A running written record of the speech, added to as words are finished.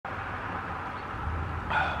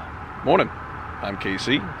Morning, I'm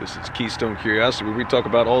KC. This is Keystone Curiosity, where we talk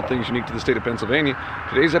about all things unique to the state of Pennsylvania.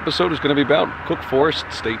 Today's episode is going to be about Cook Forest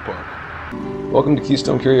State Park. Welcome to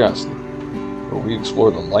Keystone Curiosity, where we explore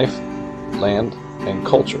the life, land, and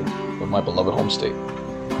culture of my beloved home state.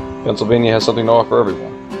 Pennsylvania has something to offer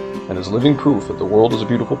everyone, and is living proof that the world is a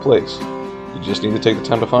beautiful place. You just need to take the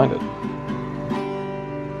time to find it.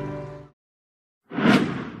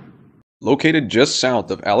 Located just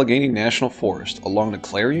south of Allegheny National Forest along the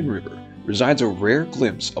Clarion River resides a rare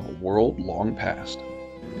glimpse of a world long past.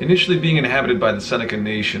 Initially being inhabited by the Seneca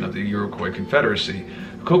Nation of the Iroquois Confederacy,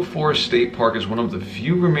 Cook Forest State Park is one of the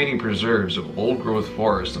few remaining preserves of old-growth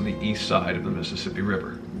forest on the east side of the Mississippi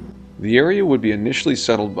River. The area would be initially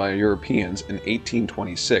settled by Europeans in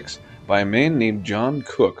 1826 by a man named John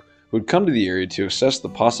Cook, who had come to the area to assess the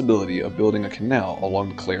possibility of building a canal along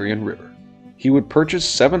the Clarion River. He would purchase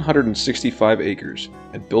 765 acres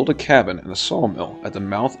and build a cabin and a sawmill at the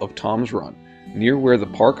mouth of Tom's Run, near where the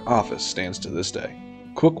park office stands to this day.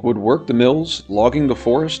 Cook would work the mills, logging the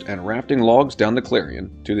forest and rafting logs down the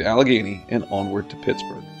Clarion to the Allegheny and onward to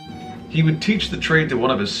Pittsburgh. He would teach the trade to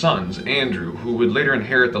one of his sons, Andrew, who would later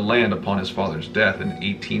inherit the land upon his father's death in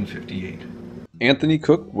 1858. Anthony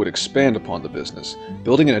Cook would expand upon the business,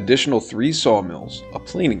 building an additional 3 sawmills, a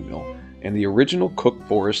planing mill, and the original Cook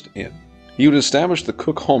Forest Inn. He would establish the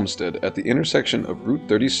Cook Homestead at the intersection of Route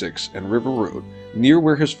 36 and River Road, near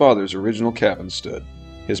where his father's original cabin stood.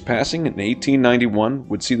 His passing in 1891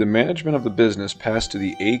 would see the management of the business pass to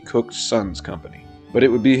the A. Cook Sons Company, but it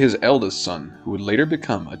would be his eldest son who would later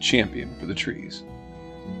become a champion for the trees.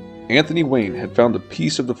 Anthony Wayne had found the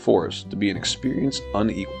peace of the forest to be an experience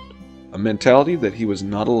unequaled, a mentality that he was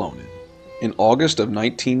not alone in. In August of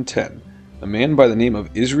 1910, a man by the name of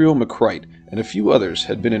Israel McCright and a few others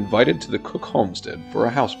had been invited to the Cook Homestead for a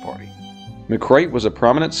house party. McCright was a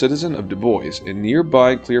prominent citizen of Du Bois in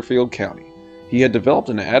nearby Clearfield County. He had developed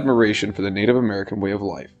an admiration for the Native American way of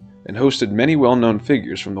life and hosted many well-known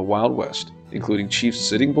figures from the Wild West, including Chief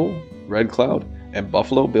Sitting Bull, Red Cloud, and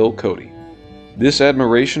Buffalo Bill Cody. This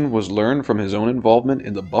admiration was learned from his own involvement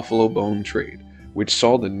in the buffalo bone trade, which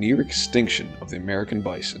saw the near extinction of the American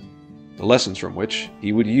bison, the lessons from which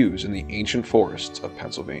he would use in the ancient forests of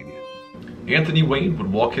Pennsylvania. Anthony Wayne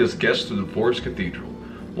would walk his guests through the Forest Cathedral,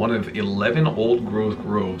 one of 11 old-growth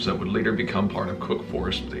groves that would later become part of Cook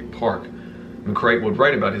Forest State Park. McCright would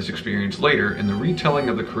write about his experience later in the retelling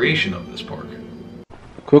of the creation of this park.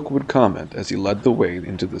 Cook would comment as he led the way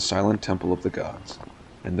into the silent temple of the gods,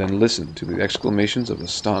 and then listen to the exclamations of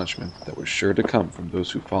astonishment that were sure to come from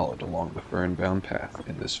those who followed along the fern-bound path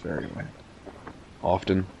in this fairyland.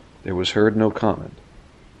 Often there was heard no comment,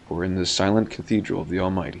 for in this silent cathedral of the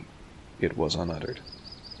Almighty, it was unuttered.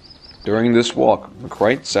 During this walk,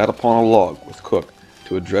 McCright sat upon a log with Cook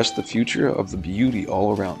to address the future of the beauty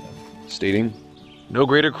all around them, stating, "No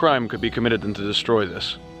greater crime could be committed than to destroy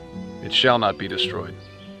this. It shall not be destroyed.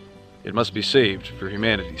 It must be saved for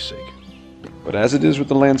humanity's sake." But as it is with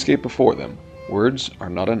the landscape before them, words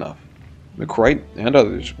are not enough. McCright and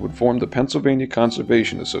others would form the Pennsylvania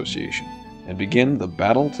Conservation Association and begin the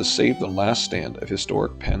battle to save the last stand of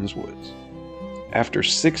historic Penn's Woods. After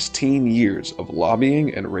 16 years of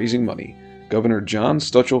lobbying and raising money, Governor John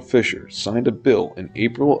Stutchell Fisher signed a bill in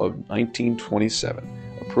April of 1927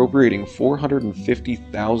 appropriating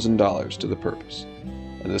 $450,000 to the purpose,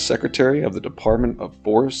 and the Secretary of the Department of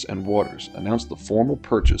Forests and Waters announced the formal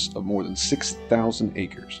purchase of more than 6,000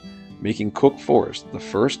 acres, making Cook Forest the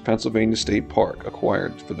first Pennsylvania state park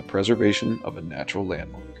acquired for the preservation of a natural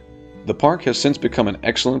landmark. The park has since become an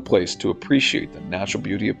excellent place to appreciate the natural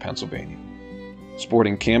beauty of Pennsylvania,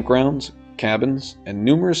 sporting campgrounds, cabins, and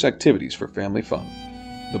numerous activities for family fun.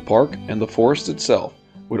 The park and the forest itself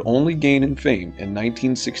would only gain in fame in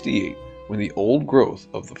 1968 when the old growth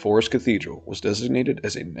of the Forest Cathedral was designated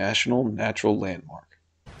as a National Natural Landmark.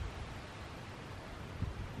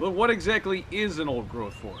 But what exactly is an old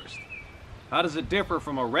growth forest? How does it differ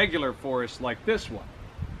from a regular forest like this one?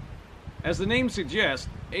 As the name suggests,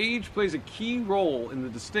 age plays a key role in the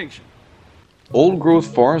distinction.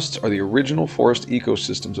 Old-growth forests are the original forest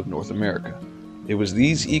ecosystems of North America. It was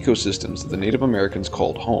these ecosystems that the Native Americans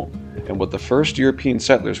called home, and what the first European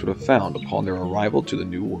settlers would have found upon their arrival to the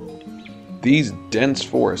New World. These dense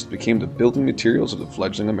forests became the building materials of the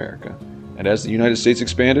fledgling America, and as the United States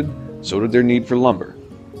expanded, so did their need for lumber,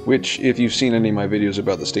 which, if you've seen any of my videos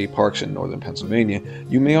about the state parks in northern Pennsylvania,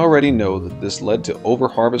 you may already know that this led to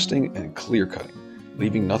over-harvesting and clear-cutting,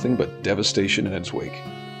 leaving nothing but devastation in its wake.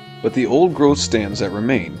 But the old-growth stands that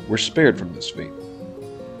remain were spared from this fate.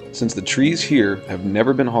 Since the trees here have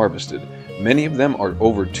never been harvested, many of them are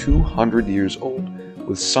over 200 years old,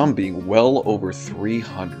 with some being well over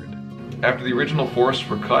 300. After the original forests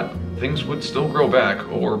were cut, things would still grow back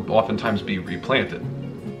or oftentimes be replanted.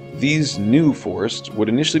 These new forests would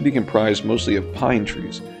initially be comprised mostly of pine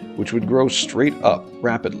trees, which would grow straight up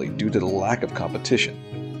rapidly due to the lack of competition.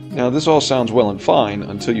 Now, this all sounds well and fine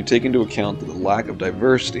until you take into account that the lack of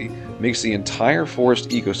diversity makes the entire forest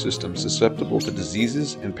ecosystem susceptible to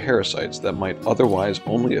diseases and parasites that might otherwise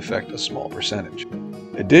only affect a small percentage.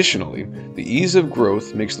 Additionally, the ease of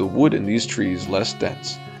growth makes the wood in these trees less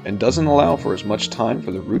dense and doesn't allow for as much time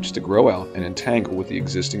for the roots to grow out and entangle with the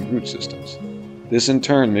existing root systems. This in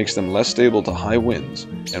turn makes them less stable to high winds,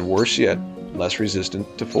 and worse yet, less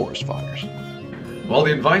resistant to forest fires. While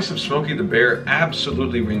the advice of Smokey the Bear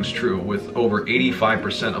absolutely rings true, with over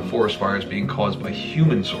 85% of forest fires being caused by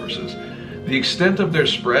human sources, the extent of their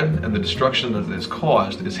spread and the destruction that it has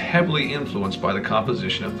caused is heavily influenced by the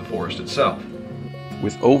composition of the forest itself.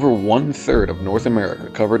 With over 1/3 of North America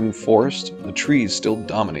covered in forest, the trees still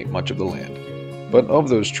dominate much of the land. But of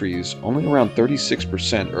those trees, only around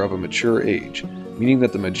 36% are of a mature age, meaning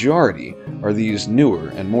that the majority are these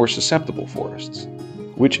newer and more susceptible forests,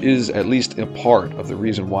 which is at least a part of the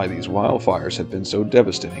reason why these wildfires have been so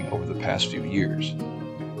devastating over the past few years.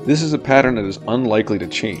 This is a pattern that is unlikely to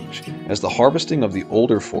change, as the harvesting of the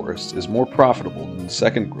older forests is more profitable than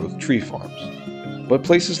second growth tree farms. But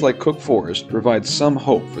places like Cook Forest provide some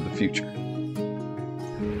hope for the future.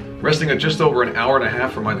 Resting at just over an hour and a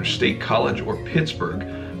half from either State College or Pittsburgh,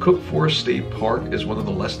 Cook Forest State Park is one of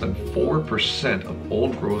the less than 4% of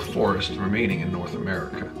old-growth forests remaining in North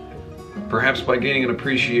America. Perhaps by gaining an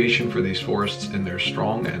appreciation for these forests in their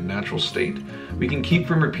strong and natural state, we can keep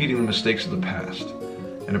from repeating the mistakes of the past,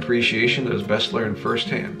 an appreciation that is best learned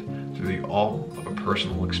firsthand through the awe of a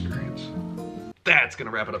personal experience. That's going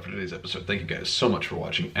to wrap it up for today's episode. Thank you guys so much for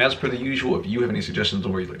watching. As per the usual, if you have any suggestions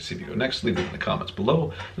on where you'd like to see me go next, leave them in the comments below.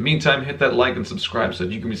 In the meantime, hit that like and subscribe so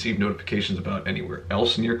that you can receive notifications about anywhere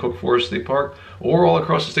else near Cook Forest State Park or all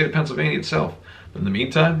across the state of Pennsylvania itself. But in the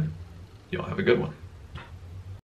meantime, y'all have a good one.